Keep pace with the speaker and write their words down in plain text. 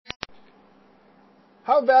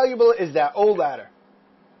How valuable is that old ladder?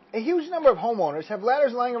 A huge number of homeowners have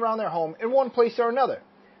ladders lying around their home in one place or another.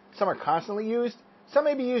 Some are constantly used, some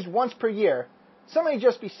may be used once per year, some may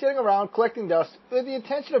just be sitting around collecting dust with the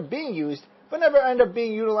intention of being used but never end up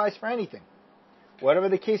being utilized for anything. Whatever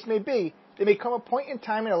the case may be, there may come a point in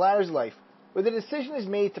time in a ladder's life where the decision is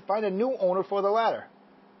made to find a new owner for the ladder.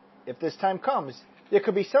 If this time comes, there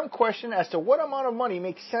could be some question as to what amount of money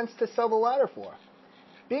makes sense to sell the ladder for.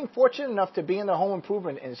 Being fortunate enough to be in the home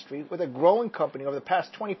improvement industry with a growing company over the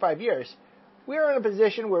past 25 years, we are in a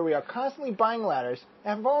position where we are constantly buying ladders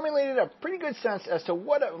and have formulated a pretty good sense as to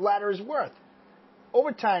what a ladder is worth.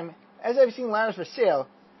 Over time, as I've seen ladders for sale,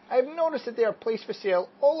 I have noticed that they are placed for sale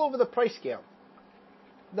all over the price scale.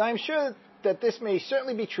 Though I am sure that this may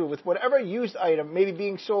certainly be true with whatever used item may be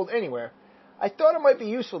being sold anywhere, I thought it might be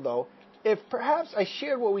useful though if perhaps I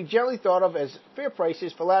shared what we generally thought of as fair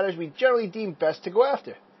prices for ladders we generally deem best to go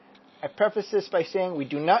after. I preface this by saying we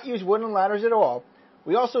do not use wooden ladders at all.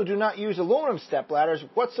 We also do not use aluminum step ladders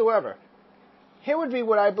whatsoever. Here would be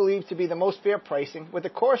what I believe to be the most fair pricing with the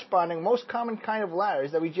corresponding most common kind of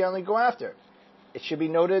ladders that we generally go after. It should be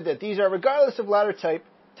noted that these are regardless of ladder type,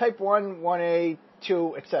 type 1, 1A,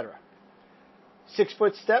 2, etc.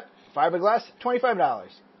 6-foot step, fiberglass, $25.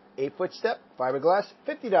 8-foot step, fiberglass,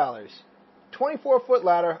 $50. 24-foot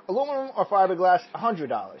ladder, aluminum or fiberglass,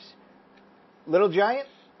 $100. Little giant,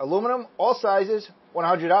 aluminum, all sizes,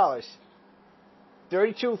 $100.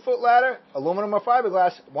 32-foot ladder, aluminum or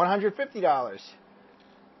fiberglass, $150.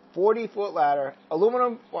 40-foot ladder,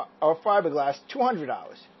 aluminum or fiberglass, $200.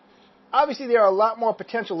 Obviously, there are a lot more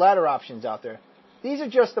potential ladder options out there. These are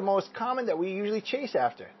just the most common that we usually chase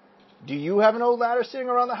after. Do you have an old ladder sitting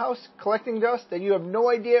around the house collecting dust that you have no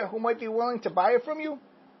idea who might be willing to buy it from you?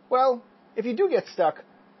 Well, if you do get stuck,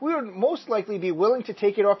 we would most likely be willing to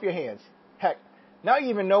take it off your hands. Heck, now you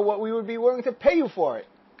even know what we would be willing to pay you for it.